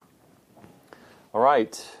All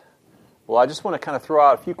right. Well, I just want to kind of throw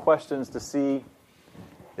out a few questions to see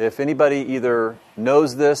if anybody either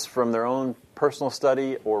knows this from their own personal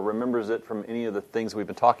study or remembers it from any of the things we've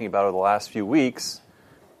been talking about over the last few weeks.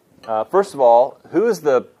 First of all, who is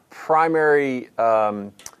the primary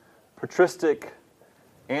patristic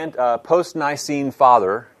and post-Nicene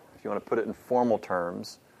father, if you want to put it in formal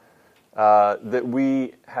terms, that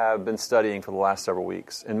we have been studying for the last several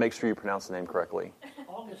weeks? And make sure you pronounce the name correctly.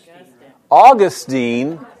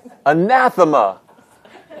 Augustine, anathema.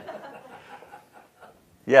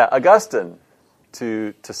 Yeah, Augustine,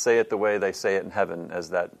 to say it the way they say it in heaven,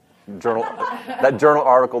 as that journal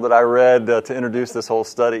article that I read to introduce this whole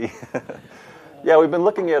study. Yeah, we've been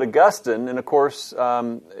looking at Augustine, and of course,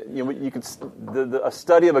 you could a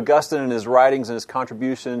study of Augustine and his writings and his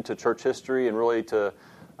contribution to church history and really to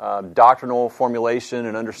doctrinal formulation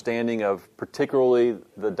and understanding of particularly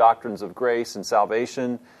the doctrines of grace and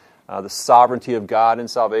salvation, the sovereignty of God in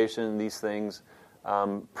salvation, these things,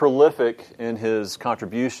 prolific in his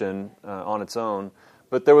contribution on its own.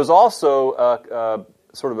 But there was also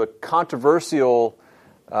sort of a controversial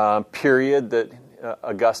period that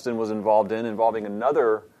Augustine was involved in, involving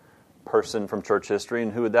another person from church history,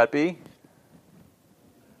 and who would that be?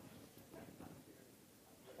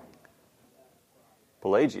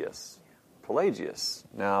 Pelagius.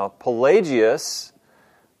 Now, Pelagius,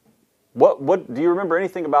 what do you remember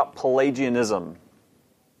anything about Pelagianism?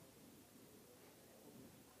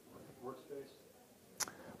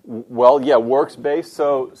 Well, yeah, works-based.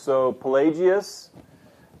 So Pelagius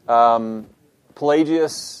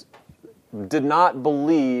did not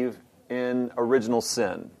believe in original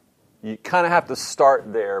sin. You kind of have to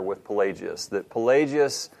start there with Pelagius. That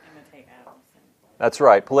Pelagius, that's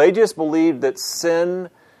right. Pelagius believed that sin,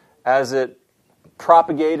 as it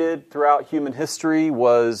propagated throughout human history,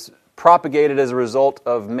 was propagated as a result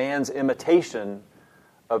of man's imitation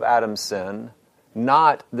of Adam's sin,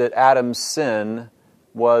 not that Adam's sin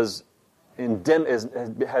has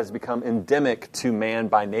become endemic to man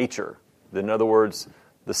by nature. In other words,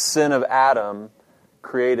 the sin of Adam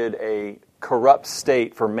created a corrupt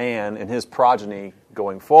state for man and his progeny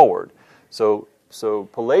going forward. So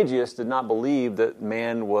Pelagius did not believe that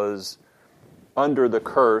man was under the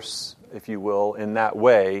curse, if you will, in that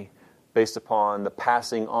way, based upon the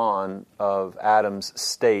passing on of Adam's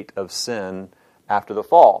state of sin after the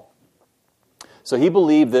fall. So he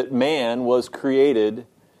believed that man was created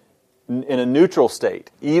in a neutral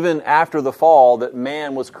state. Even after the fall, that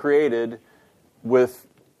man was created with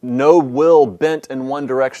no will bent in one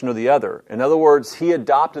direction or the other. In other words, he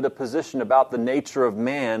adopted a position about the nature of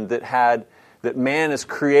man that man is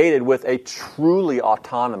created with a truly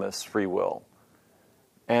autonomous free will.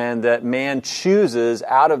 And that man chooses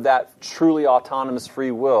out of that truly autonomous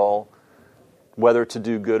free will whether to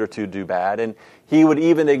do good or to do bad. And he would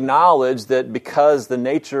even acknowledge that because the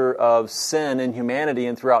nature of sin in humanity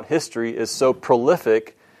and throughout history is so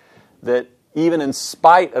prolific, that even in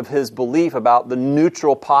spite of his belief about the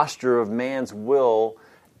neutral posture of man's will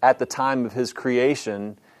at the time of his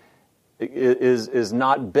creation is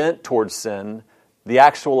not bent towards sin, the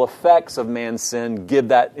actual effects of man's sin give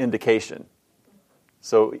that indication.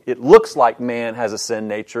 So it looks like man has a sin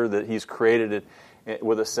nature, that he's created it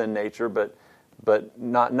with a sin nature, but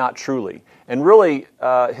not truly. And really,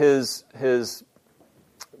 one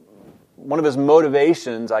of his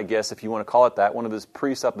motivations, I guess, if you want to call it that, one of his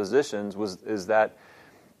presuppositions is that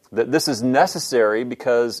this is necessary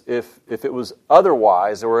because if it was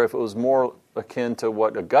otherwise, or if it was more akin to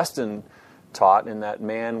what Augustine taught, in that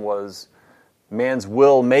man's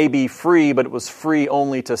will may be free, but it was free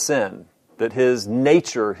only to sin. That his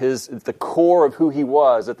nature, the core of who he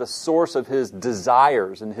was, at the source of his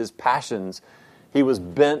desires and his passions, he was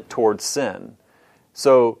bent towards sin.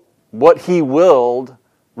 So what he willed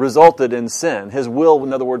resulted in sin. His will,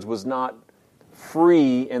 in other words, was not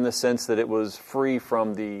free in the sense that it was free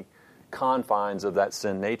from the confines of that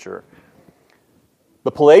sin nature.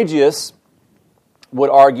 But Pelagius would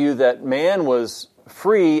argue that man was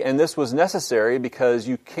free, and this was necessary because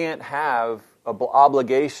you can't have an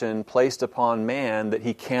obligation placed upon man that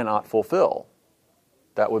he cannot fulfill.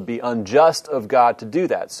 That would be unjust of God to do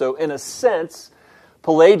that. So in a sense,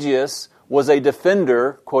 Pelagius was a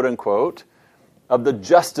defender, quote unquote, of the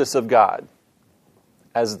justice of God,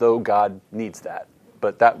 as though God needs that.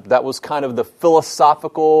 But that was kind of the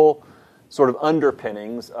philosophical sort of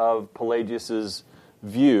underpinnings of Pelagius's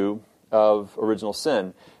view of original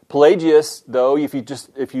sin. Pelagius, though, if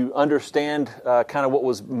you understand kind of what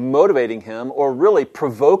was motivating him, or really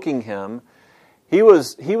provoking him, he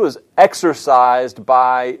was exercised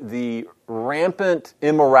by the rampant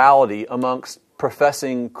immorality amongst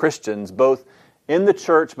professing Christians, both in the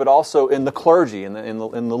church, but also in the clergy, in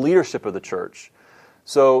the leadership of the church.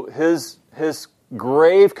 So his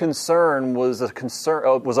grave concern was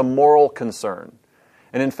a moral concern.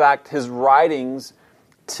 And in fact, his writings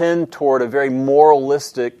tend toward a very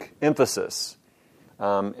moralistic emphasis.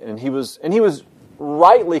 And he was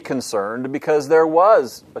rightly concerned because there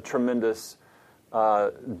was a tremendous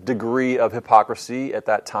degree of hypocrisy at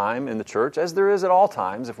that time in the church, as there is at all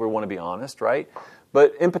times, if we want to be honest, right?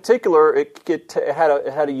 But in particular, it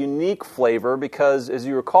had a unique flavor because, as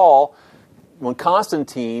you recall, when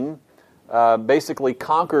Constantine basically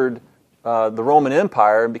conquered the Roman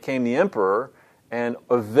Empire and became the emperor, and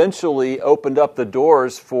eventually opened up the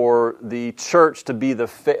doors for the church to be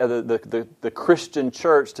the Christian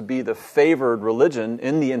church to be the favored religion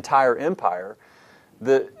in the entire empire,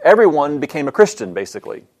 everyone became a Christian,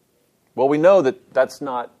 basically. Well, we know that that's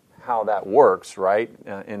not how that works, right,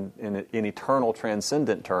 in eternal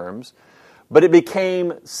transcendent terms. But it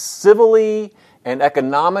became civilly and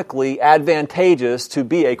economically advantageous to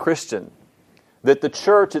be a Christian. That the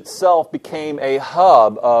church itself became a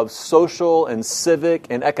hub of social and civic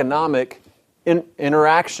and economic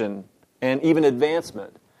interaction and even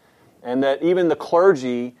advancement. And that even the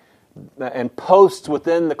clergy and posts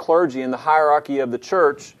within the clergy and the hierarchy of the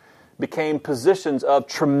church became positions of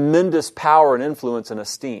tremendous power and influence and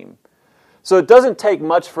esteem. So it doesn't take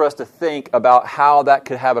much for us to think about how that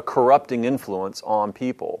could have a corrupting influence on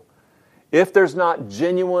people. If there's not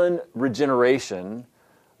genuine regeneration,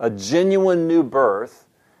 a genuine new birth,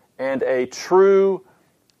 and a true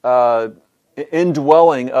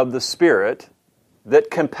indwelling of the Spirit that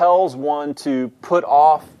compels one to put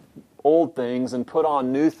off old things and put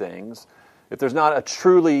on new things, if there's not a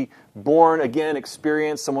truly born-again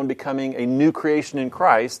experience, someone becoming a new creation in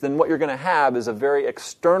Christ, then what you're going to have is a very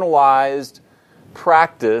externalized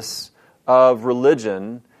practice of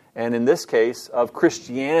religion, and in this case, of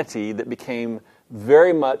Christianity that became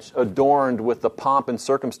very much adorned with the pomp and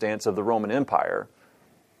circumstance of the Roman Empire,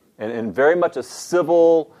 and very much a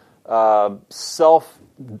civil,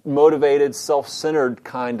 self-motivated, self-centered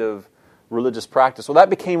kind of religious practice. Well, that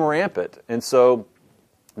became rampant, and so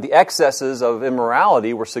the excesses of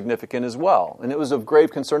immorality were significant as well, and it was of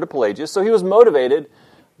grave concern to Pelagius. So he was motivated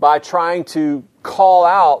by trying to call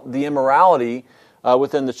out the immorality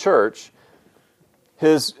within the church.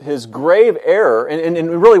 His grave error,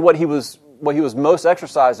 and really what he was most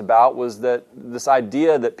exercised about was that this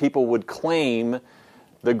idea that people would claim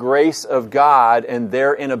the grace of God and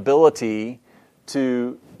their inability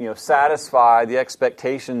to satisfy the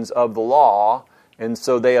expectations of the law, and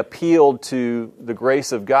so they appealed to the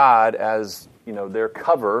grace of God as their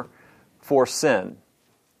cover for sin,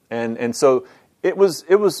 and so it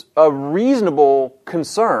was a reasonable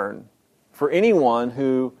concern for anyone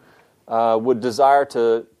who would desire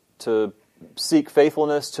to seek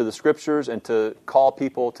faithfulness to the Scriptures and to call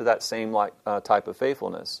people to that same type of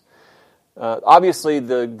faithfulness. Obviously,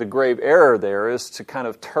 the grave error there is to kind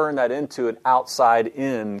of turn that into an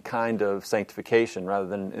outside-in kind of sanctification rather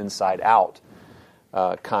than an inside-out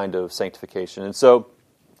kind of sanctification. And so,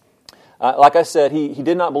 like I said, he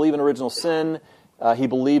did not believe in original sin. He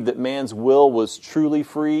believed that man's will was truly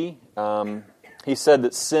free. He said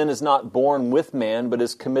that sin is not born with man, but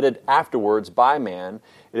is committed afterwards by man.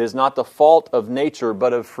 It is not the fault of nature,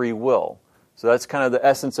 but of free will. So that's kind of the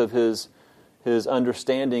essence of his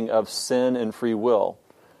understanding of sin and free will.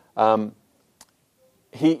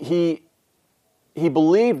 He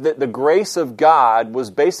believed that the grace of God was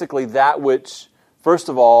basically that which, first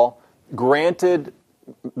of all, granted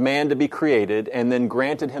man to be created, and then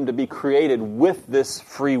granted him to be created with this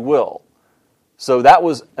free will. So that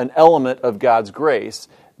was an element of God's grace.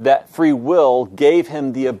 That free will gave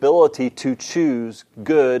him the ability to choose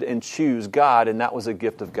good and choose God, and that was a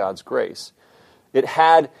gift of God's grace. It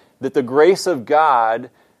had that the grace of God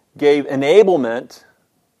gave enablement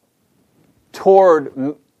toward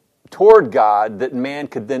God that man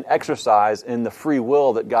could then exercise in the free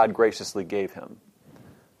will that God graciously gave him.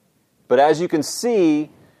 But as you can see,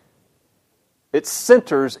 it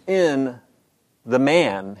centers in the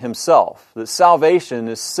man himself. That salvation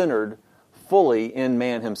is centered fully in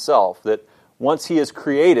man himself. That once he is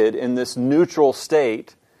created in this neutral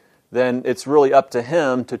state, then it's really up to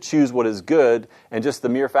him to choose what is good, and just the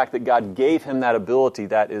mere fact that God gave him that ability,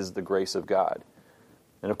 that is the grace of God.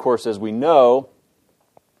 And of course, as we know,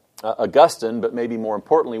 Augustine, but maybe more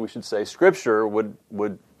importantly, we should say Scripture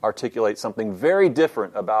would articulate something very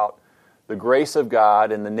different about the grace of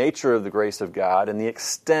God and the nature of the grace of God and the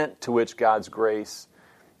extent to which God's grace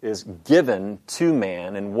is given to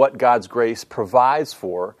man and what God's grace provides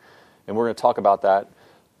for. And we're going to talk about that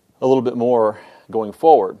a little bit more going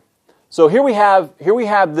forward. So here we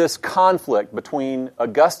have this conflict between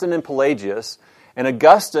Augustine and Pelagius, and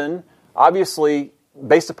Augustine, obviously,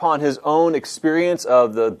 based upon his own experience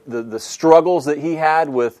of the struggles that he had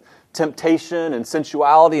with temptation and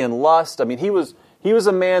sensuality and lust. I mean, he was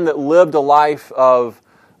a man that lived a life of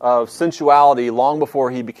sensuality long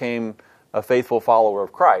before he became a faithful follower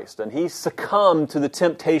of Christ, and he succumbed to the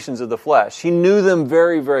temptations of the flesh. He knew them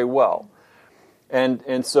very, very well,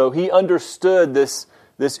 and so he understood this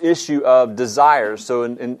issue of desires. So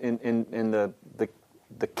in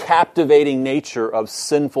the captivating nature of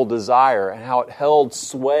sinful desire and how it held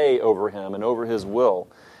sway over him and over his will.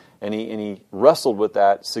 And he wrestled with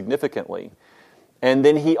that significantly. And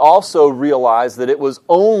then he also realized that it was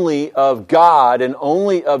only of God and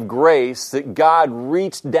only of grace that God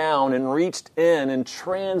reached down and reached in and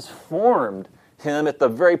transformed him at the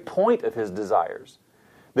very point of his desires.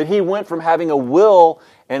 That he went from having a will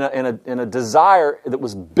and a desire that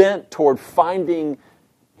was bent toward finding,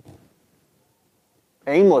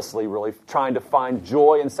 aimlessly really, trying to find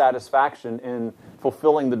joy and satisfaction in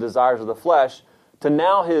fulfilling the desires of the flesh, to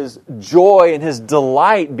now his joy and his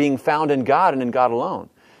delight being found in God and in God alone.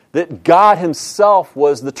 That God himself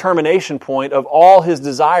was the termination point of all his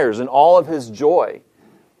desires and all of his joy.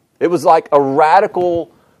 It was like a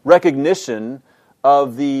radical recognition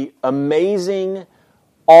of the amazing,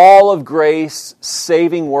 all of grace,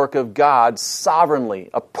 saving work of God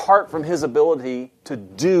sovereignly, apart from his ability to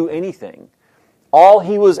do anything. All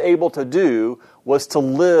he was able to do was to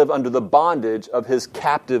live under the bondage of his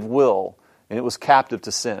captive will, and it was captive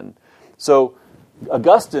to sin. So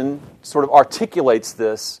Augustine sort of articulates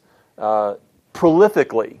this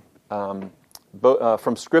prolifically,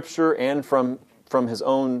 from Scripture and from his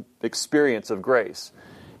own experience of grace.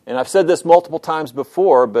 And I've said this multiple times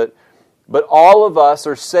before, but all of us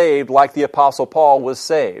are saved like the Apostle Paul was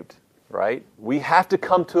saved, right? We have to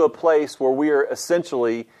come to a place where we are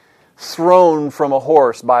essentially thrown from a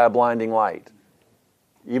horse by a blinding light.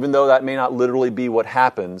 Even though that may not literally be what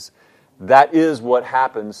happens, that is what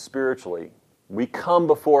happens spiritually. We come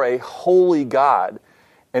before a holy God,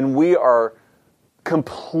 and we are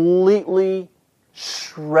completely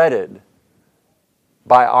shredded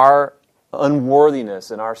by our unworthiness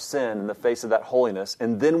and our sin in the face of that holiness,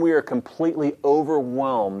 and then we are completely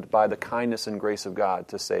overwhelmed by the kindness and grace of God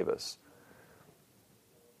to save us.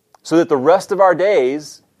 So that the rest of our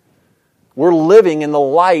days, we're living in the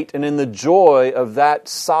light and in the joy of that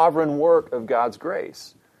sovereign work of God's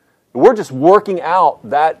grace. We're just working out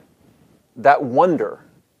that wonder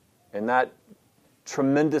and that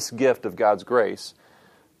tremendous gift of God's grace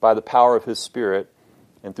by the power of His Spirit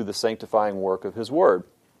and through the sanctifying work of His Word.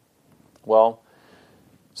 Well,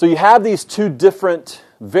 so you have these two different,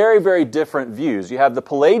 very, very different views. You have the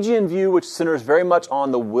Pelagian view, which centers very much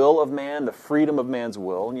on the will of man, the freedom of man's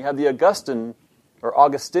will. And you have the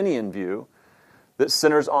Augustinian view that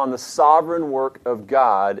centers on the sovereign work of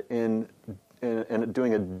God in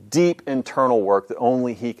doing a deep internal work that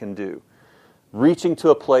only He can do. Reaching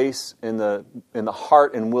to a place in the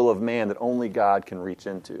heart and will of man that only God can reach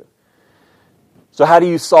into. So how do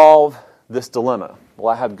you solve this dilemma?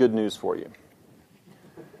 Well, I have good news for you.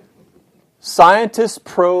 Scientists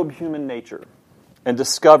probe human nature and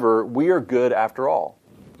discover we are good after all.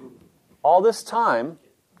 All this time,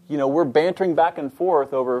 we're bantering back and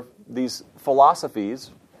forth over these philosophies,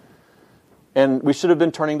 and we should have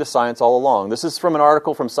been turning to science all along. This is from an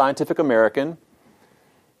article from Scientific American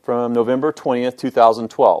from November 20th,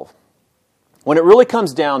 2012. When it really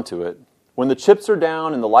comes down to it, when the chips are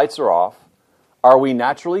down and the lights are off, are we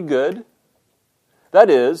naturally good? That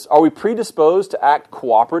is, are we predisposed to act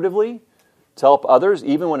cooperatively, to help others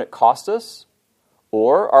even when it costs us?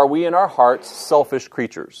 Or are we in our hearts selfish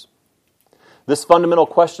creatures? This fundamental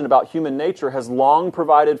question about human nature has long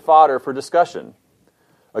provided fodder for discussion.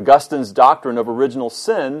 Augustine's doctrine of original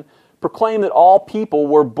sin proclaimed that all people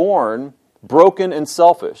were born broken and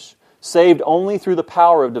selfish, saved only through the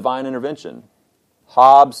power of divine intervention.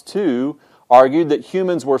 Hobbes, too, argued that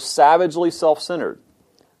humans were savagely self-centered.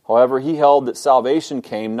 However, he held that salvation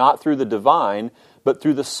came not through the divine, but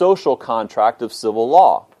through the social contract of civil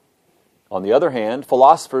law. On the other hand,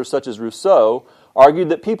 philosophers such as Rousseau argued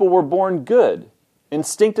that people were born good,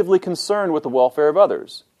 instinctively concerned with the welfare of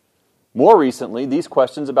others. More recently, these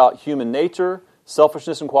questions about human nature,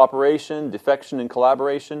 selfishness and cooperation, defection and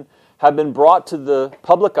collaboration have been brought to the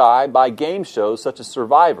public eye by game shows such as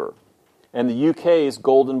Survivor and the UK's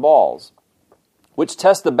Golden Balls, which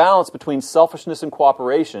test the balance between selfishness and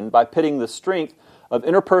cooperation by pitting the strength of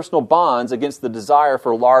interpersonal bonds against the desire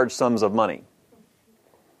for large sums of money.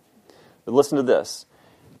 But listen to this.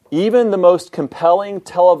 Even the most compelling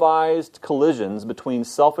televised collisions between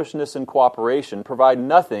selfishness and cooperation provide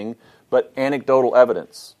nothing but anecdotal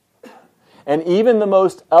evidence. And even the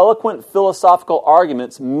most eloquent philosophical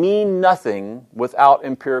arguments mean nothing without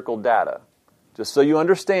empirical data. Just so you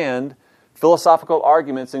understand, philosophical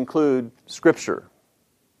arguments include Scripture,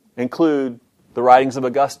 include the writings of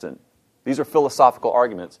Augustine. These are philosophical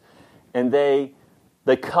arguments. And they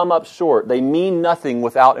come up short. They mean nothing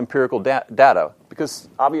without empirical data, because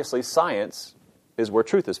obviously science is where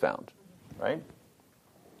truth is found, right?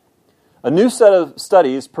 A new set of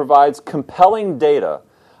studies provides compelling data,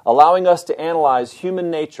 allowing us to analyze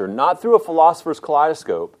human nature not through a philosopher's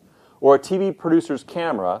kaleidoscope or a TV producer's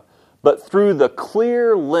camera, but through the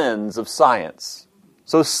clear lens of science.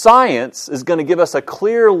 So science is going to give us a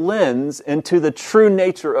clear lens into the true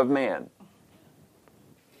nature of man.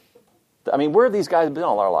 I mean, where have these guys been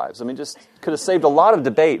all our lives? I mean, just could have saved a lot of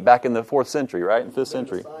debate back in the 4th century, right? In 5th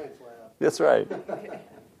century. That's right.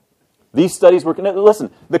 These studies were...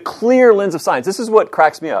 Listen, the clear lens of science. This is what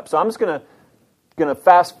cracks me up. So I'm just going to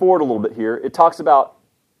fast forward a little bit here. It talks about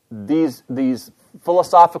these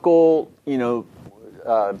philosophical,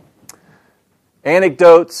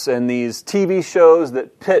 anecdotes and these TV shows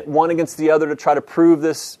that pit one against the other to try to prove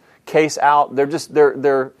this case out.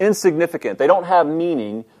 They're insignificant. They don't have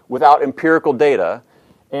meaning without empirical data.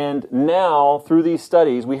 And now, through these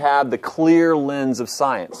studies, we have the clear lens of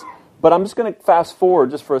science. But I'm just going to fast forward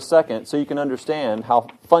just for a second so you can understand how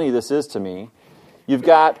funny this is to me. You've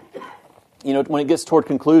got, when it gets toward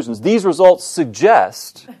conclusions, these results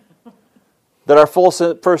suggest that our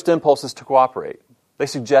first impulse is to cooperate. They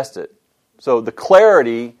suggest it. So the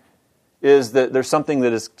clarity is that there's something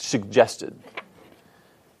that is suggested.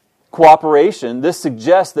 Cooperation, this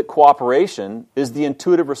suggests that cooperation is the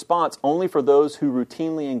intuitive response only for those who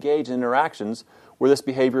routinely engage in interactions where this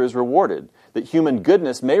behavior is rewarded. That human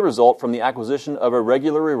goodness may result from the acquisition of a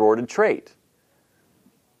regularly rewarded trait.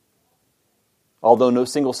 Although no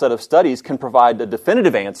single set of studies can provide a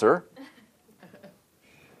definitive answer,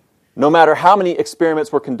 no matter how many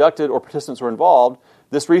experiments were conducted or participants were involved,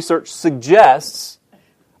 this research suggests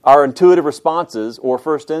our intuitive responses or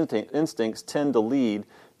first instincts tend to lead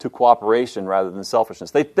to cooperation rather than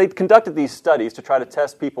selfishness. They conducted these studies to try to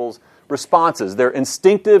test people's responses, their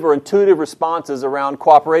instinctive or intuitive responses around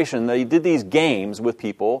cooperation. They did these games with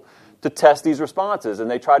people to test these responses, and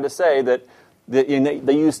they tried to say that they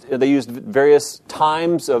used various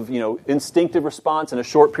times of instinctive response in a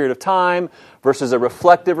short period of time versus a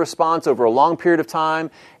reflective response over a long period of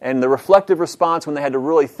time. And the reflective response, when they had to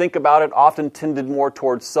really think about it, often tended more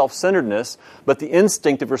towards self-centeredness. But the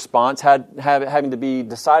instinctive response, having to be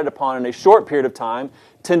decided upon in a short period of time,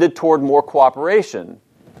 tended toward more cooperation.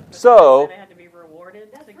 So they had to be rewarded.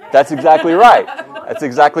 That's exactly right. That's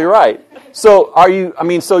exactly right. So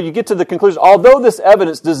you get to the conclusion, although this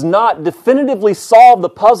evidence does not definitively solve the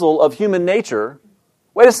puzzle of human nature,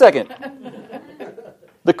 wait a second.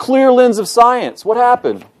 The clear lens of science, what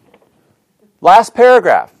happened? Last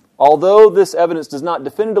paragraph. Although this evidence does not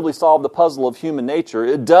definitively solve the puzzle of human nature,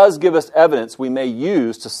 it does give us evidence we may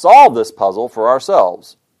use to solve this puzzle for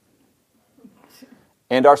ourselves.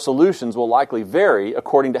 And our solutions will likely vary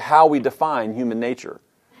according to how we define human nature.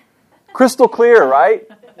 Crystal clear, right?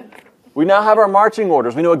 We now have our marching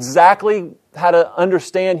orders. We know exactly how to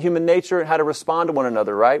understand human nature and how to respond to one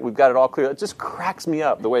another, right? We've got it all clear. It just cracks me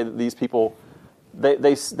up the way that these people,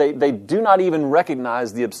 they do not even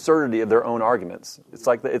recognize the absurdity of their own arguments. It's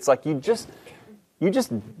like you just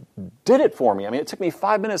did it for me. I mean, it took me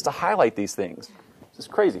 5 minutes to highlight these things. It's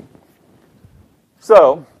just crazy.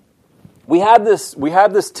 So we have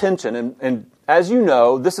this tension, and as you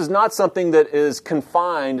know, this is not something that is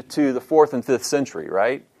confined to the 4th and 5th century,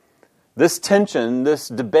 right? This tension, this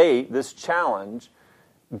debate, this challenge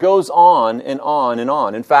goes on and on and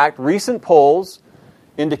on. In fact, recent polls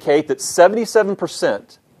indicate that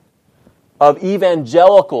 77% of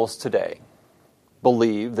evangelicals today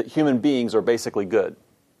believe that human beings are basically good.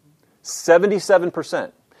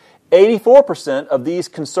 77%. 84% of these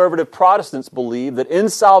conservative Protestants believe that in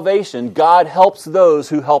salvation, God helps those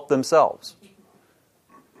who help themselves.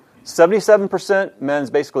 77% men's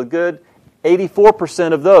basically good.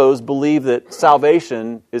 84% of those believe that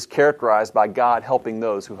salvation is characterized by God helping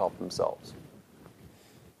those who help themselves.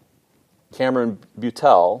 Cameron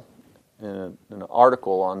Butel, in an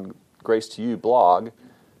article on Grace to You blog,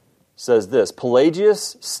 says this: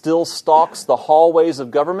 Pelagius still stalks the hallways of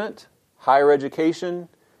government, higher education,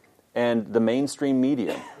 and the mainstream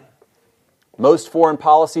media. Most foreign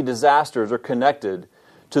policy disasters are connected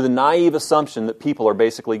to the naive assumption that people are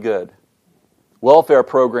basically good. Welfare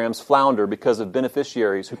programs flounder because of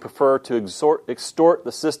beneficiaries who prefer to extort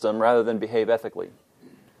the system rather than behave ethically.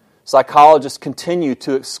 Psychologists continue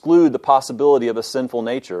to exclude the possibility of a sinful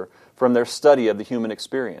nature from their study of the human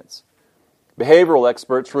experience. Behavioral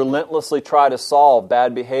experts relentlessly try to solve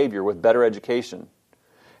bad behavior with better education.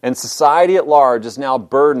 And society at large is now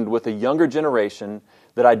burdened with a younger generation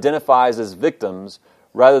that identifies as victims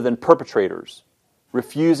rather than perpetrators,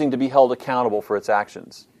 refusing to be held accountable for its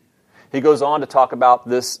actions. He goes on to talk about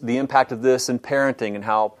the impact of this in parenting and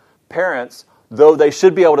how parents, though they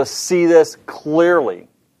should be able to see this clearly,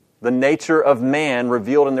 the nature of man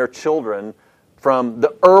revealed in their children from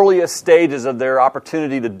the earliest stages of their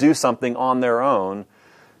opportunity to do something on their own,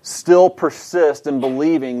 still persist in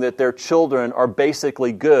believing that their children are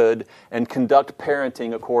basically good and conduct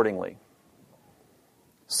parenting accordingly.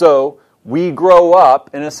 So, we grow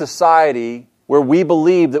up in a society where we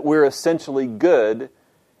believe that we're essentially good,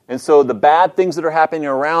 and so the bad things that are happening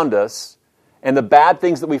around us and the bad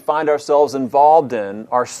things that we find ourselves involved in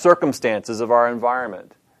are circumstances of our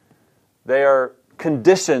environment. They are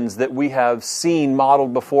conditions that we have seen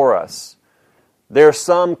modeled before us. There's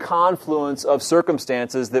some confluence of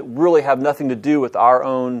circumstances that really have nothing to do with our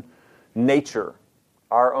own nature,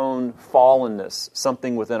 our own fallenness,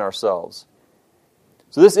 something within ourselves.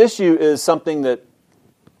 So this issue is something that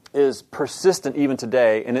is persistent even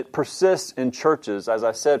today, and it persists in churches, as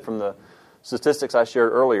I said from the statistics I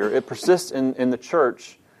shared earlier. It persists in the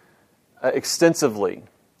church extensively.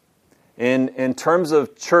 In terms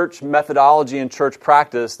of church methodology and church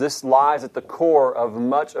practice, this lies at the core of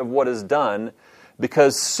much of what is done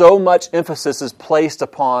because so much emphasis is placed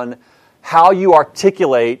upon how you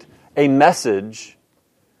articulate a message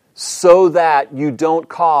so that you don't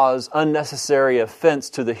cause unnecessary offense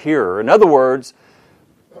to the hearer. In other words,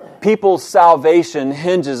 people's salvation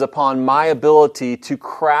hinges upon my ability to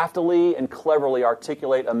craftily and cleverly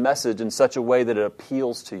articulate a message in such a way that it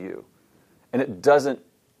appeals to you. And it doesn't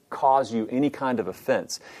cause you any kind of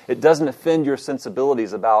offense. It doesn't offend your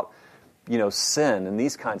sensibilities about, sin and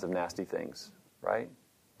these kinds of nasty things, right?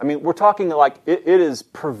 I mean, we're talking like it is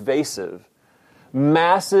pervasive.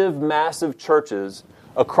 Massive churches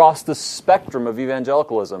across the spectrum of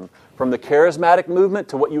evangelicalism, from the charismatic movement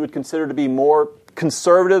to what you would consider to be more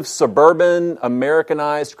conservative, suburban,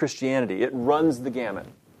 Americanized Christianity. It runs the gamut.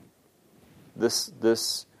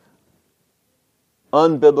 This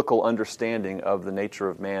unbiblical understanding of the nature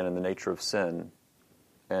of man and the nature of sin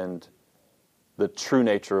and the true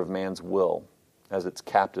nature of man's will as it's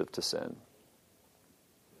captive to sin.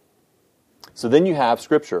 So then you have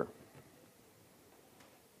Scripture.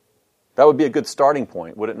 That would be a good starting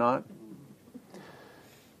point, would it not?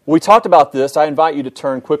 We talked about this. I invite you to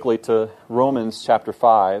turn quickly to Romans chapter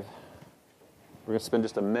 5. We're going to spend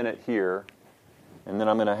just a minute here, and then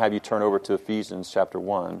I'm going to have you turn over to Ephesians chapter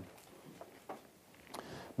 1.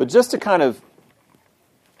 But just to kind of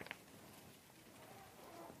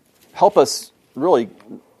help us really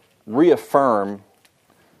reaffirm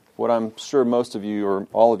what I'm sure most of you or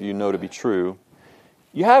all of you know to be true,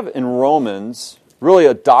 you have in Romans really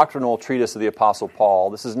a doctrinal treatise of the Apostle Paul.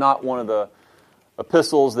 This is not one of the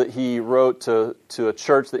epistles that he wrote to a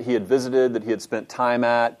church that he had visited, that he had spent time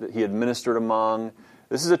at, that he had ministered among.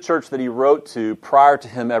 This is a church that he wrote to prior to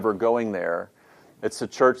him ever going there. It's a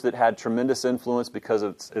church that had tremendous influence because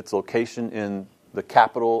of its location in the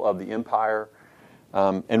capital of the empire.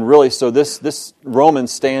 And really, so this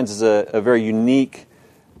Romans stands as a very unique,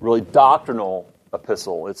 really doctrinal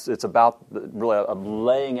epistle. It's about really a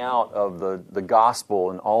laying out of the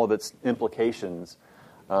gospel and all of its implications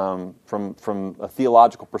from a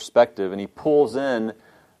theological perspective. And he pulls in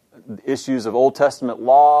issues of Old Testament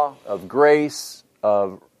law, of grace,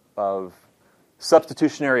 of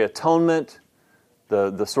substitutionary atonement,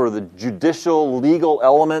 the sort of the judicial, legal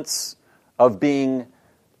elements of being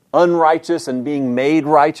unrighteous and being made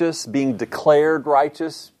righteous, being declared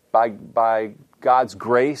righteous by God's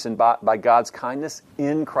grace and by God's kindness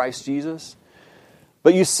in Christ Jesus.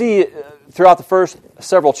 But you see throughout the first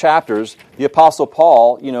several chapters, the Apostle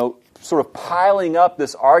Paul, sort of piling up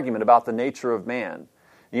this argument about the nature of man. And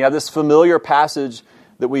you have this familiar passage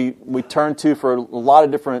that we turn to for a lot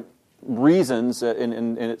of different reasons,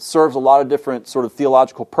 and it serves a lot of different sort of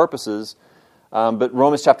theological purposes. But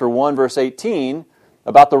Romans chapter 1, verse 18,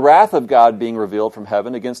 about the wrath of God being revealed from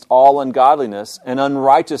heaven against all ungodliness and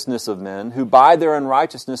unrighteousness of men, who by their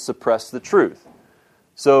unrighteousness suppress the truth.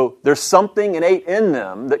 So there's something innate in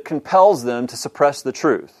them that compels them to suppress the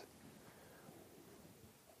truth.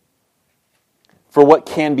 For what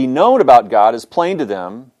can be known about God is plain to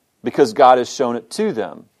them, because God has shown it to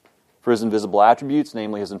them. For his invisible attributes,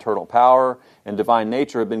 namely his eternal power and divine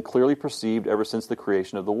nature, have been clearly perceived ever since the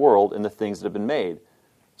creation of the world and the things that have been made.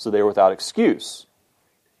 So they are without excuse.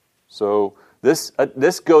 So this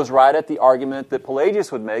goes right at the argument that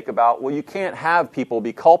Pelagius would make about, well, you can't have people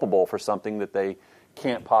be culpable for something that they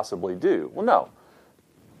can't possibly do. Well, no.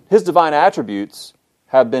 His divine attributes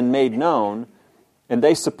have been made known, and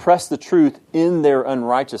they suppress the truth in their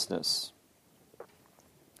unrighteousness.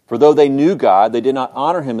 For though they knew God, they did not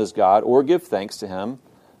honor him as God or give thanks to him,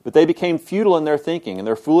 but they became futile in their thinking, and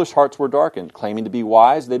their foolish hearts were darkened. Claiming to be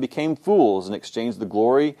wise, they became fools and exchanged the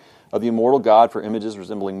glory of the immortal God for images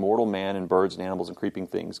resembling mortal man and birds and animals and creeping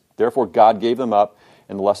things. Therefore God gave them up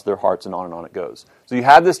in the lust of their hearts, and on it goes. So you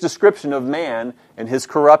have this description of man and his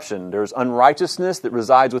corruption. There's unrighteousness that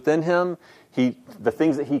resides within him. The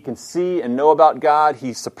things that he can see and know about God,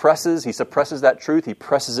 he suppresses that truth, he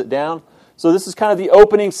presses it down. So this is kind of the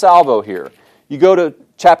opening salvo here. You go to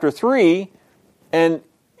chapter 3, and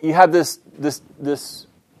you have this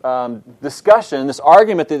discussion, this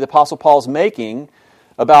argument that the Apostle Paul is making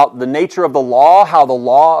about the nature of the law, how the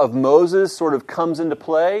law of Moses sort of comes into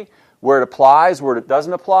play, where it applies, where it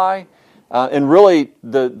doesn't apply. And really,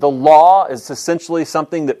 the law is essentially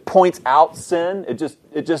something that points out sin.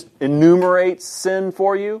 It just enumerates sin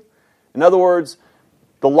for you. In other words,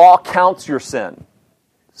 the law counts your sin.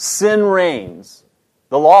 Sin reigns.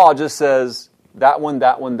 The law just says, that one,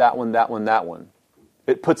 that one, that one, that one, that one.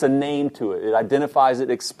 It puts a name to it. It identifies it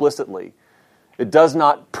explicitly. It does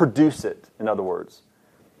not produce it, in other words.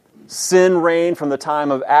 Sin reigned from the time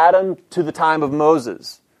of Adam to the time of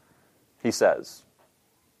Moses, he says.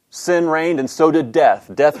 Sin reigned, and so did death.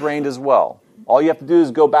 Death reigned as well. All you have to do is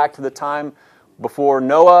go back to the time before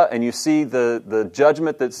Noah, and you see the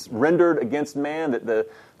judgment that's rendered against man, that the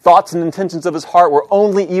thoughts and intentions of his heart were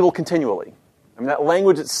only evil continually. I mean, that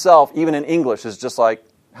language itself, even in English, is just like,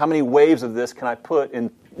 how many waves of this can I put in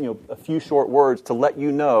a few short words to let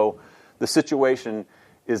you know the situation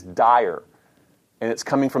is dire, and it's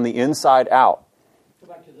coming from the inside out. Go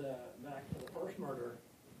back to the first murder.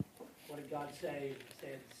 What did God say? He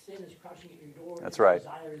said, sin is crouching at your door. That's right.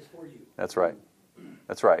 Desire is for you. That's right.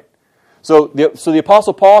 That's right. So the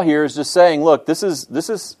Apostle Paul here is just saying, look, this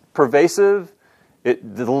is pervasive.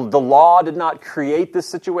 The law did not create this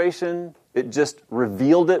situation. It just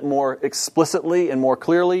revealed it more explicitly and more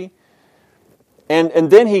clearly.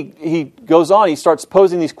 And then he goes on. He starts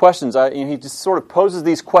posing these questions. He just sort of poses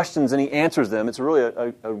these questions and he answers them. It's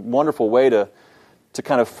really a wonderful way to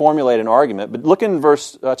kind of formulate an argument. But look in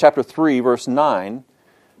chapter 3, verse 9,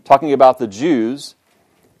 talking about the Jews.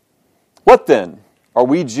 What then? Are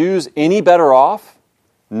we Jews any better off?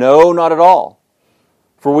 No, not at all.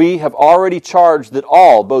 For we have already charged that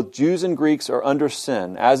all, both Jews and Greeks, are under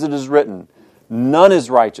sin. As it is written, none is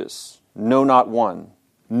righteous, no, not one.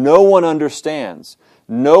 No one understands.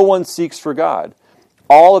 No one seeks for God.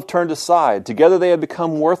 All have turned aside. Together they have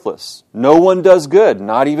become worthless. No one does good,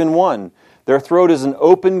 not even one. Their throat is an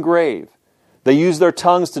open grave. They use their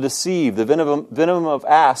tongues to deceive. The venom of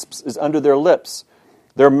asps is under their lips.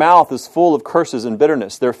 Their mouth is full of curses and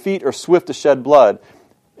bitterness. Their feet are swift to shed blood.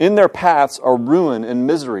 In their paths are ruin and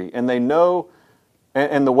misery, and they know,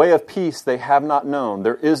 and the way of peace they have not known.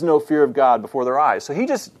 There is no fear of God before their eyes. So he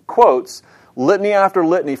just quotes litany after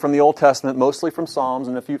litany from the Old Testament, mostly from Psalms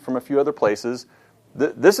and from a few other places.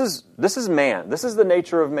 This is man. This is the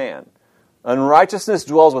nature of man. Unrighteousness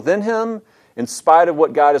dwells within him. In spite of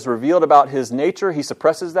what God has revealed about his nature, he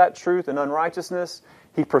suppresses that truth and unrighteousness.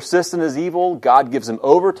 He persists in his evil. God gives him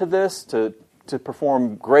over to this, to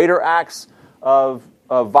perform greater acts of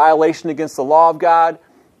violation against the law of God.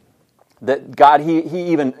 That God, he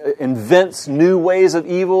even invents new ways of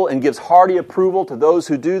evil and gives hearty approval to those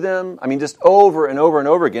who do them. I mean, just over and over and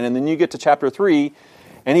over again. And then you get to chapter 3,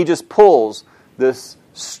 and he just pulls this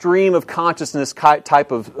stream of consciousness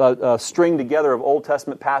type of string together of Old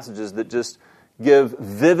Testament passages that just give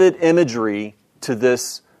vivid imagery to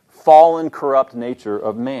this fallen, corrupt nature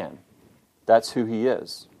of man. That's who he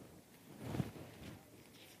is.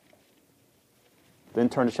 Then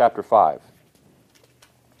turn to chapter 5.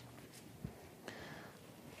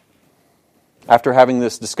 After having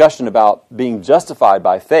this discussion about being justified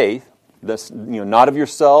by faith, this, not of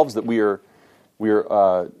yourselves, that we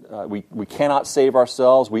cannot save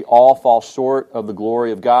ourselves. We all fall short of the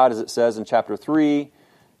glory of God, as it says in chapter 3.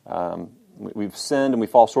 We've sinned and we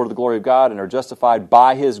fall short of the glory of God and are justified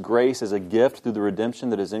by His grace as a gift through the redemption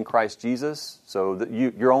that is in Christ Jesus. So that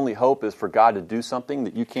your only hope is for God to do something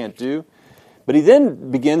that you can't do. But he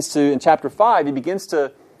then begins to, in chapter 5, he begins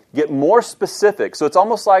to get more specific. So it's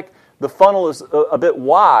almost like the funnel is a bit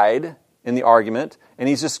wide in the argument, and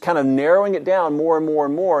he's just kind of narrowing it down more and more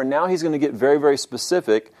and more, and now he's going to get very, very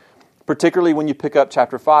specific, particularly when you pick up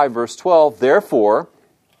chapter 5, verse 12. Therefore,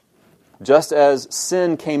 just as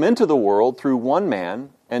sin came into the world through one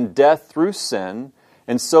man, and death through sin,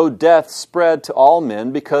 and so death spread to all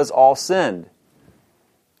men because all sinned.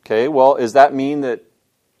 Okay, well, does that mean that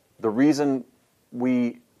the reason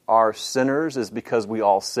we are sinners is because we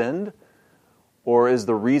all sinned? Or is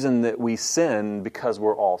the reason that we sin because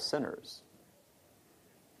we're all sinners?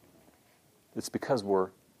 It's because we're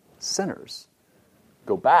sinners.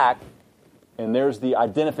 Go back, and there's the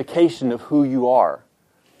identification of who you are.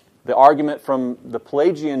 The argument from the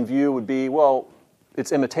Pelagian view would be, well,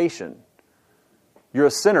 it's imitation. You're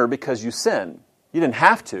a sinner because you sin. You didn't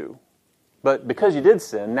have to, but because you did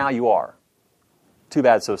sin, now you are. Too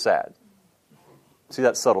bad, so sad. See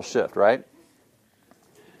that subtle shift, right?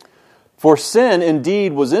 For sin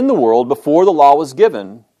indeed was in the world before the law was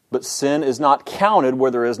given, but sin is not counted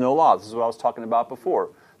where there is no law. This is what I was talking about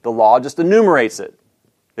before. The law just enumerates it.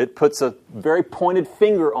 It puts a very pointed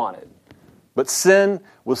finger on it. But sin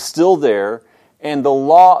was still there, and the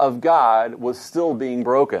law of God was still being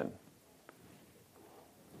broken.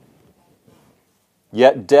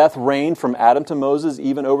 Yet death reigned from Adam to Moses,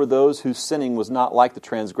 even over those whose sinning was not like the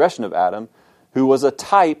transgression of Adam, who was a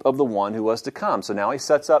type of the one who was to come. So now he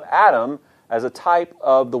sets up Adam as a type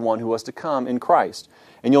of the one who was to come in Christ.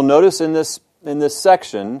 And you'll notice in this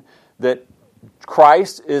section that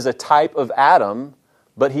Christ is a type of Adam,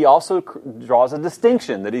 but he also draws a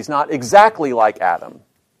distinction that he's not exactly like Adam.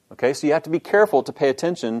 Okay, so you have to be careful to pay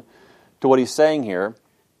attention to what he's saying here.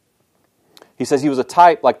 He says he was a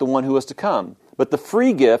type like the one who was to come. But the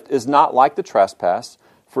free gift is not like the trespass,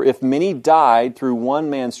 for if many died through one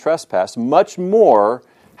man's trespass, much more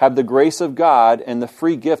have the grace of God and the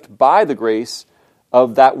free gift by the grace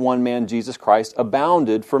of that one man, Jesus Christ,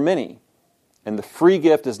 abounded for many. And the free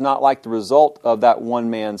gift is not like the result of that one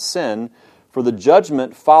man's sin, for the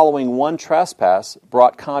judgment following one trespass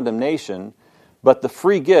brought condemnation, but the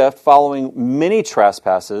free gift following many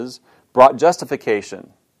trespasses brought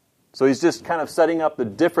justification. So he's just kind of setting up the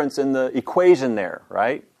difference in the equation there,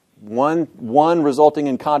 right? One resulting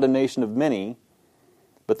in condemnation of many,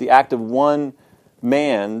 but the act of one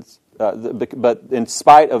man's, but in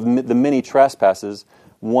spite of the many trespasses,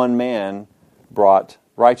 one man brought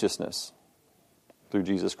righteousness through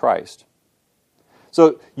Jesus Christ.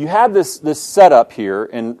 So you have this setup here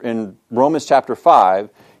in Romans chapter 5,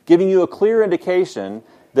 giving you a clear indication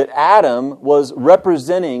that Adam was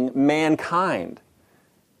representing mankind,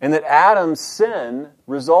 and that Adam's sin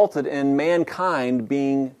resulted in mankind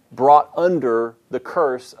being brought under the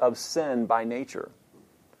curse of sin by nature.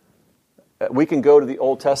 We can go to the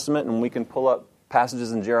Old Testament and we can pull up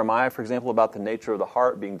passages in Jeremiah, for example, about the nature of the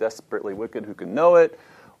heart being desperately wicked, who can know it?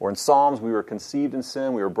 Or in Psalms, we were conceived in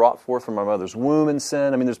sin, we were brought forth from our mother's womb in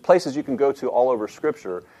sin. I mean, there's places you can go to all over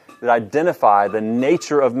Scripture that identify the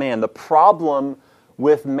nature of man. The problem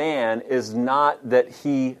with man is not that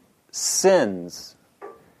he sins.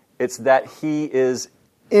 It's that he is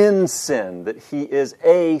in sin, that he is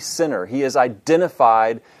a sinner. He is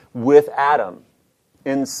identified with Adam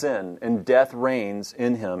in sin, and death reigns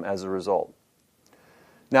in him as a result.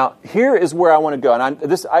 Now, here is where I want to go.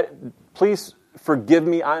 And please forgive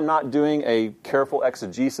me, I'm not doing a careful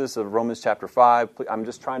exegesis of Romans chapter 5. I'm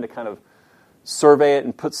just trying to kind of survey it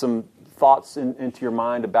and put some thoughts into your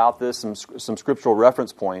mind about this, some scriptural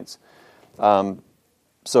reference points.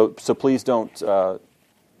 So please don't...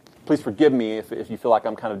 Please forgive me if you feel like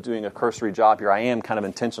I'm kind of doing a cursory job here. I am kind of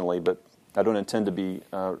intentionally, but I don't intend to be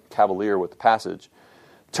cavalier with the passage.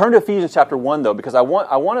 Turn to Ephesians chapter 1, though, because I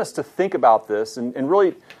want us to think about this. And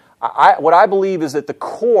really, what I believe is at the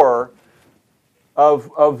core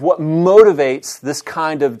of what motivates this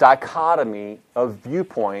kind of dichotomy of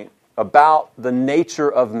viewpoint about the nature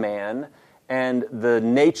of man and the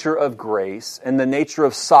nature of grace and the nature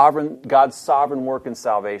of God's sovereign work in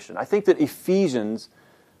salvation. I think that Ephesians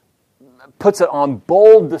puts it on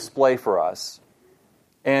bold display for us.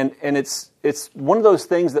 And it's one of those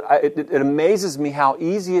things that it amazes me how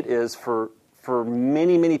easy it is for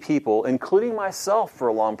many, many people, including myself for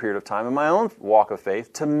a long period of time in my own walk of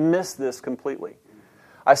faith, to miss this completely.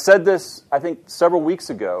 I said this, I think, several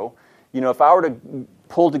weeks ago. You know, if I were to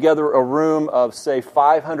pull together a room of, say,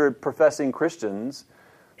 500 professing Christians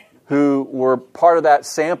who were part of that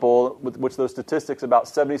sample, with which those statistics, about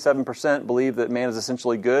 77% believe that man is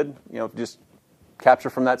essentially good, you know, just capture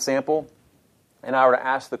from that sample, and I were to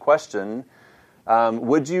ask the question,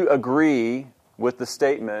 would you agree with the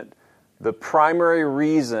statement, the primary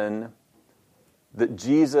reason that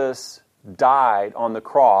Jesus died on the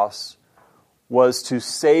cross was to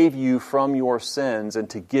save you from your sins and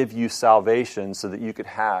to give you salvation so that you could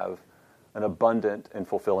have an abundant and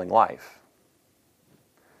fulfilling life.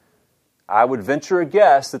 I would venture a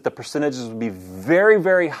guess that the percentages would be very,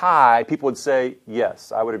 very high. People would say,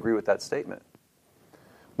 yes, I would agree with that statement.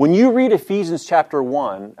 When you read Ephesians chapter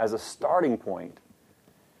 1 as a starting point,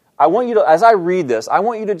 I want you to, as I read this, I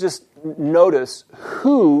want you to just notice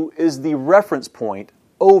who is the reference point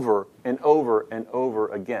over and over and over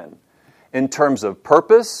again. In terms of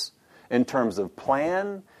purpose, in terms of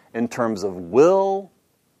plan, in terms of will,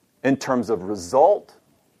 in terms of result,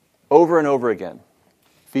 over and over again.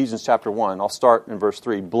 Ephesians chapter 1, I'll start in verse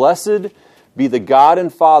 3. Blessed be the God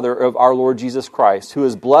and Father of our Lord Jesus Christ, who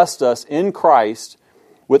has blessed us in Christ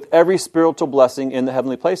with every spiritual blessing in the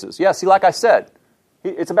heavenly places. Yeah, see, like I said,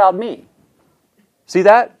 it's about me. See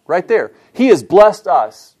that? Right there. He has blessed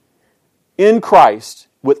us in Christ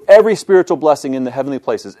with every spiritual blessing in the heavenly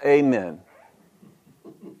places. Amen.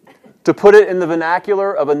 To put it in the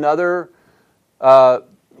vernacular of another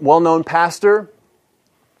well-known pastor,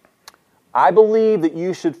 I believe that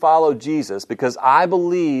you should follow Jesus because I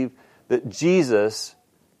believe that Jesus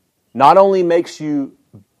not only makes your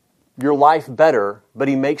life better, but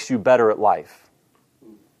He makes you better at life.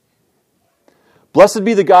 Blessed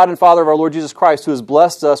be the God and Father of our Lord Jesus Christ, who has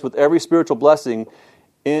blessed us with every spiritual blessing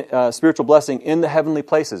in the heavenly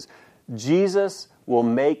places. Jesus will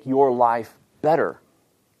make your life better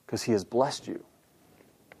because He has blessed you.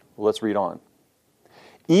 Well, let's read on.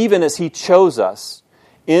 Even as He chose us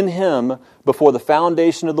in Him before the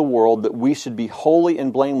foundation of the world, that we should be holy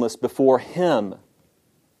and blameless before Him.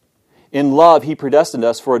 In love, He predestined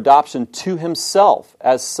us for adoption to Himself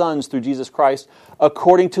as sons through Jesus Christ,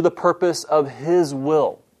 according to the purpose of His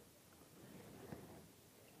will.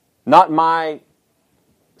 Not my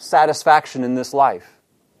satisfaction in this life.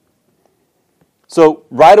 So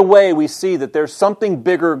right away we see that there's something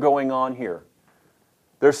bigger going on here.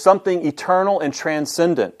 There's something eternal and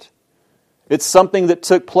transcendent. It's something that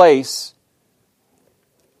took place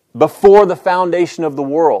before the foundation of the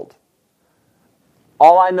world.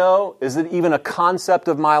 All I know is that even a concept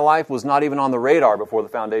of my life was not even on the radar before the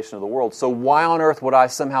foundation of the world. So why on earth would I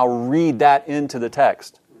somehow read that into the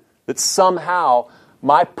text? That somehow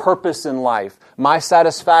my purpose in life, my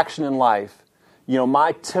satisfaction in life,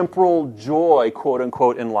 my temporal joy, quote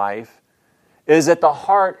unquote, in life, is at the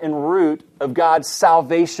heart and root of God's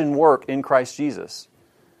salvation work in Christ Jesus.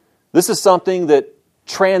 This is something that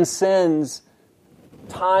transcends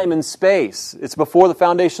time and space. It's before the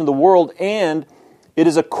foundation of the world, and it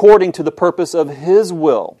is according to the purpose of His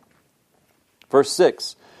will. Verse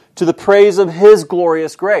 6, to the praise of His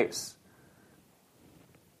glorious grace,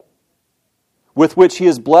 with which He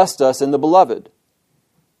has blessed us in the Beloved.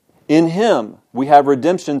 In Him we have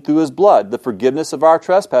redemption through His blood, the forgiveness of our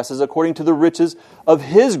trespasses according to the riches of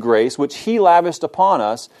His grace, which He lavished upon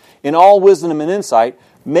us in all wisdom and insight,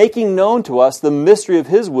 making known to us the mystery of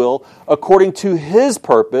His will according to His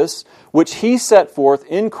purpose, which He set forth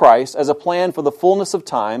in Christ as a plan for the fullness of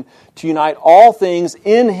time, to unite all things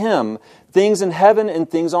in Him, things in heaven and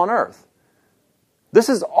things on earth. This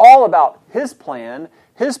is all about His plan,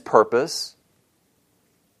 His purpose.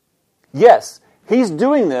 Yes, He's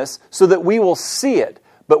doing this so that we will see it.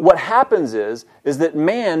 But what happens is that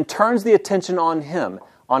man turns the attention on Him,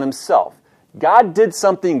 on himself. God did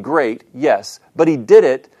something great, yes, but He did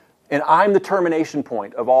it, and I'm the termination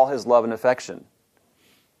point of all His love and affection.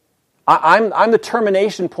 I'm the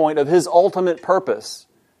termination point of His ultimate purpose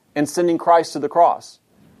in sending Christ to the cross.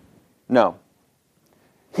 No.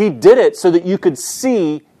 He did it so that you could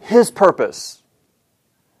see His purpose,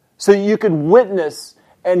 so that you could witness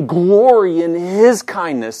and glory in His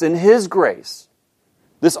kindness and His grace.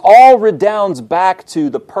 This all redounds back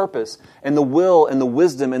to the purpose and the will and the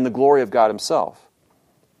wisdom and the glory of God Himself.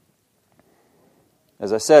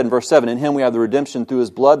 As I said in verse 7, in Him we have the redemption through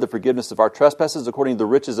His blood, the forgiveness of our trespasses, according to the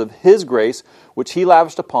riches of His grace, which He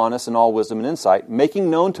lavished upon us in all wisdom and insight,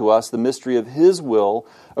 making known to us the mystery of His will,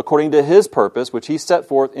 according to His purpose, which He set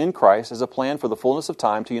forth in Christ as a plan for the fullness of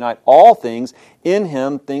time, to unite all things in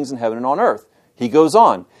Him, things in heaven and on earth. He goes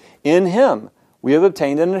on, in Him we have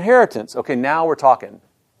obtained an inheritance. Okay, now we're talking.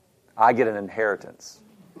 I get an inheritance.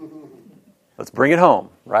 Let's bring it home,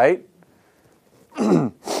 right?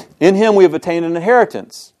 In Him we have attained an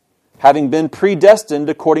inheritance, having been predestined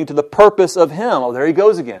according to the purpose of Him. Oh, there he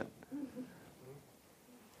goes again.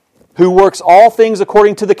 Who works all things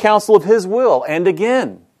according to the counsel of His will. And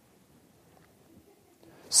again.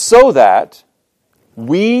 So that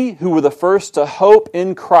we who were the first to hope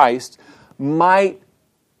in Christ might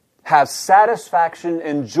have satisfaction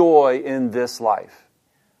and joy in this life.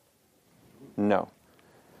 No.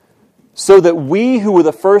 so that we who were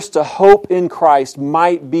the first to hope in Christ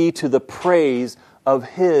might be to the praise of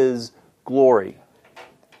His glory.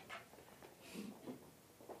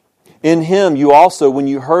 In Him you also, when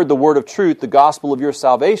you heard the word of truth, the gospel of your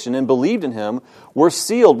salvation, and believed in Him, were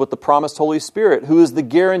sealed with the promised Holy Spirit, who is the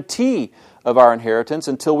guarantee of our inheritance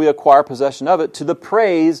until we acquire possession of it, to the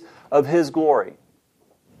praise of His glory.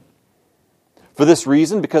 For this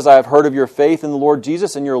reason, because I have heard of your faith in the Lord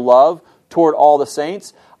Jesus and your love toward all the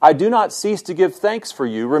saints, I do not cease to give thanks for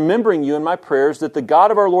you, remembering you in my prayers, that the God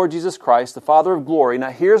of our Lord Jesus Christ, the Father of glory. Now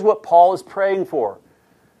here's what Paul is praying for.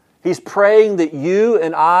 He's praying that you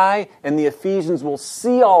and I and the Ephesians will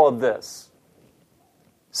see all of this.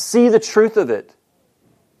 See the truth of it.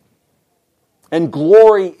 And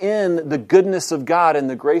glory in the goodness of God and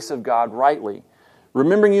the grace of God rightly.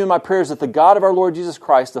 Remembering you in my prayers that the God of our Lord Jesus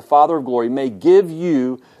Christ, the Father of glory, may give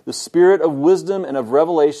you the spirit of wisdom and of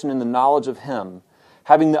revelation in the knowledge of Him,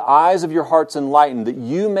 having the eyes of your hearts enlightened, that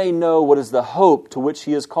you may know what is the hope to which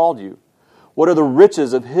He has called you, what are the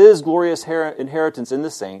riches of His glorious inheritance in the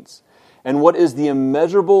saints, and what is the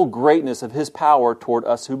immeasurable greatness of His power toward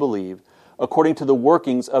us who believe, according to the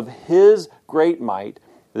workings of His great might,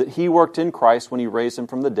 that He worked in Christ when He raised Him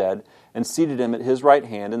from the dead and seated Him at His right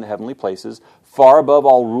hand in the heavenly places, far above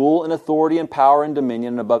all rule and authority and power and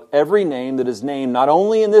dominion, and above every name that is named, not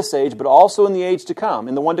only in this age, but also in the age to come,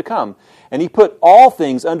 in the one to come. And He put all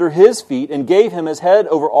things under His feet and gave Him as head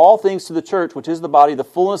over all things to the church, which is the body, the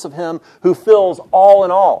fullness of Him who fills all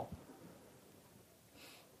in all.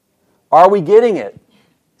 Are we getting it?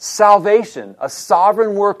 Salvation, a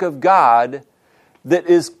sovereign work of God that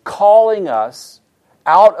is calling us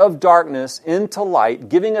out of darkness into light,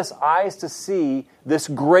 giving us eyes to see this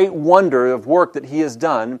great wonder of work that He has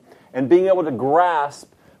done, and being able to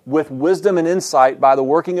grasp with wisdom and insight by the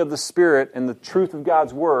working of the Spirit and the truth of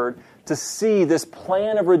God's Word to see this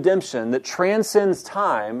plan of redemption that transcends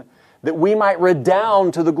time, that we might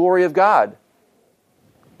redound to the glory of God.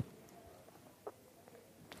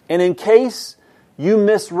 And in case you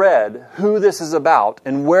misread who this is about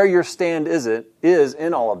and where your stand is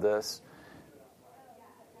in all of this,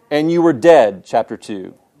 and you were dead, chapter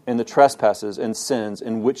 2, in the trespasses and sins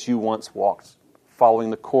in which you once walked, following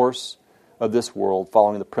the course of this world,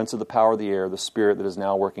 following the prince of the power of the air, the spirit that is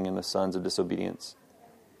now working in the sons of disobedience,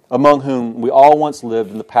 among whom we all once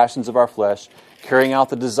lived in the passions of our flesh, carrying out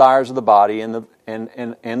the desires of the body and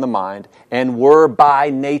the mind, and were by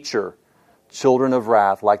nature children of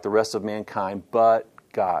wrath like the rest of mankind, but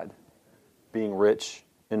God, being rich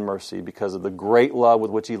in mercy, because of the great love with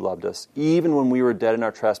which He loved us, even when we were dead in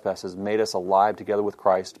our trespasses, made us alive together with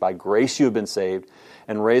Christ. By grace you have been saved,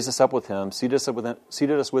 and raised us up with Him, seated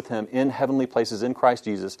us with Him in heavenly places in Christ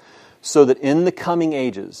Jesus, so that in the coming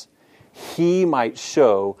ages He might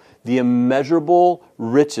show the immeasurable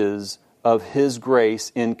riches of His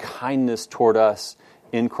grace in kindness toward us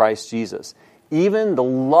in Christ Jesus. Even the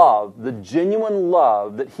love, the genuine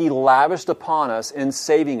love that He lavished upon us in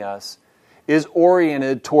saving us, is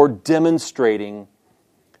oriented toward demonstrating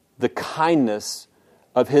the kindness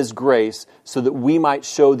of His grace so that we might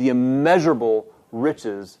show the immeasurable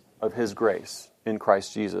riches of His grace in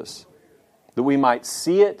Christ Jesus. That we might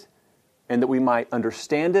see it, and that we might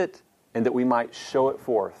understand it, and that we might show it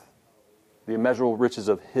forth. The immeasurable riches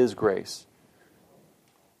of His grace.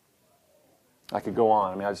 I could go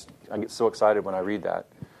on. I get so excited when I read that.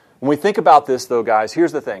 When we think about this, though, guys,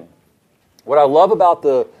 here's the thing. What I love about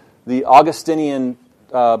the Augustinian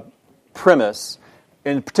premise,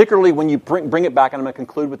 and particularly when you bring it back, and I'm going to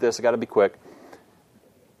conclude with this, I've got to be quick.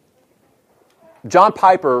 John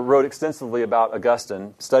Piper wrote extensively about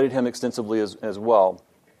Augustine, studied him extensively as well.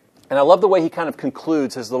 And I love the way he kind of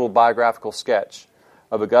concludes his little biographical sketch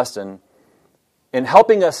of Augustine in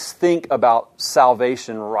helping us think about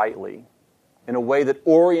salvation rightly, in a way that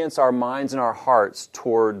orients our minds and our hearts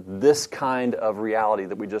toward this kind of reality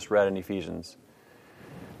that we just read in Ephesians.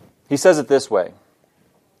 He says it this way.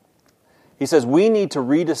 He says, we need to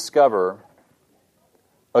rediscover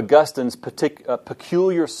Augustine's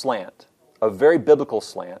peculiar slant, a very biblical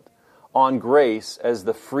slant, on grace as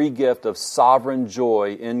the free gift of sovereign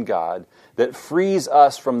joy in God that frees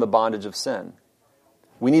us from the bondage of sin.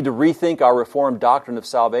 We need to rethink our Reformed doctrine of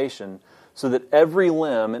salvation so that every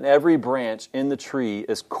limb and every branch in the tree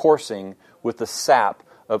is coursing with the sap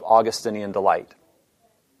of Augustinian delight.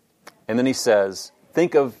 And then he says,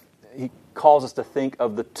 he calls us to think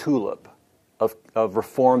of the tulip of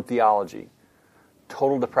Reformed theology.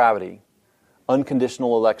 Total depravity,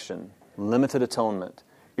 unconditional election, limited atonement,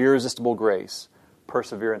 irresistible grace,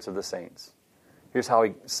 perseverance of the saints. Here's how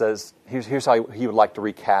he says, here's how he would like to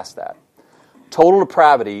recast that. Total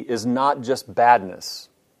depravity is not just badness,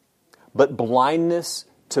 but blindness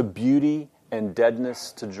to beauty and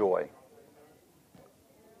deadness to joy.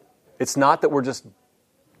 It's not that we're just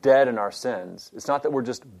dead in our sins. It's not that we're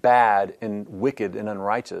just bad and wicked and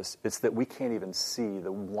unrighteous. It's that we can't even see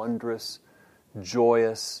the wondrous,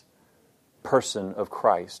 joyous person of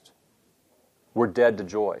Christ. We're dead to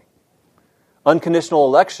joy. Unconditional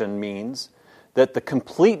election means that the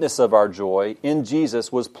completeness of our joy in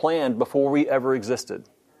Jesus was planned before we ever existed.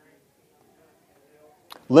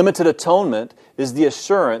 Limited atonement is the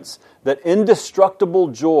assurance that indestructible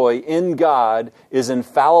joy in God is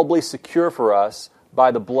infallibly secure for us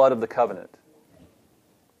by the blood of the covenant.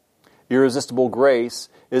 Irresistible grace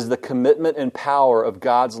is the commitment and power of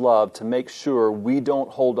God's love to make sure we don't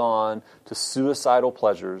hold on to suicidal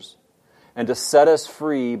pleasures and to set us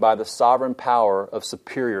free by the sovereign power of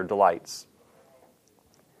superior delights.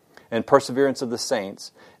 And perseverance of the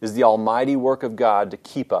saints is the almighty work of God to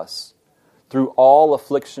keep us through all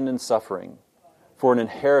affliction and suffering for an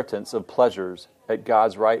inheritance of pleasures at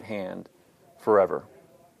God's right hand forever.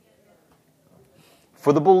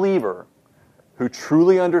 For the believer who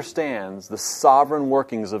truly understands the sovereign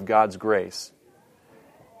workings of God's grace,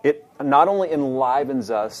 it not only enlivens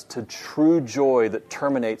us to true joy that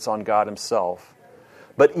terminates on God Himself,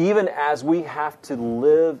 but even as we have to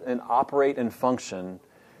live and operate and function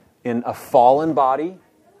in a fallen body,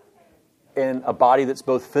 in a body that's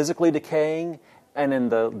both physically decaying and in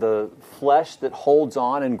the flesh that holds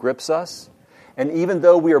on and grips us, and even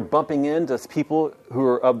though we are bumping into people who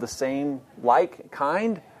are of the same like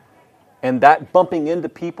kind, and that bumping into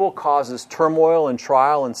people causes turmoil and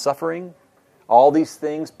trial and suffering, all these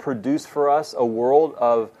things produce for us a world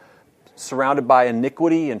of surrounded by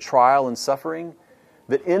iniquity and trial and suffering,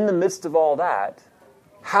 that in the midst of all that,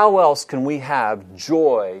 how else can we have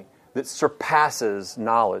joy that surpasses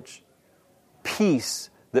knowledge, peace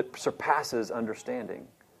that surpasses understanding,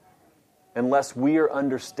 unless we are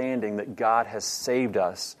understanding that God has saved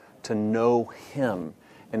us to know Him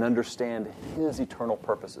and understand His eternal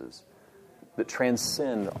purposes that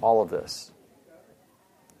transcend all of this.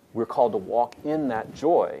 We're called to walk in that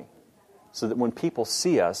joy so that when people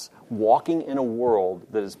see us walking in a world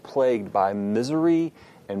that is plagued by misery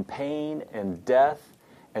and pain and death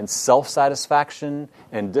and self-satisfaction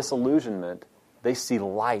and disillusionment, they see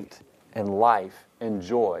light and life and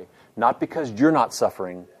joy. Not because you're not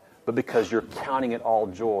suffering, but because you're counting it all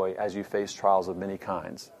joy as you face trials of many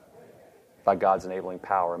kinds by God's enabling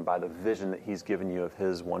power and by the vision that He's given you of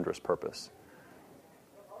His wondrous purpose.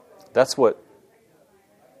 That's what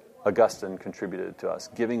Augustine contributed to us,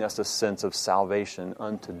 giving us a sense of salvation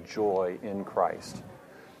unto joy in Christ.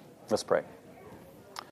 Let's pray.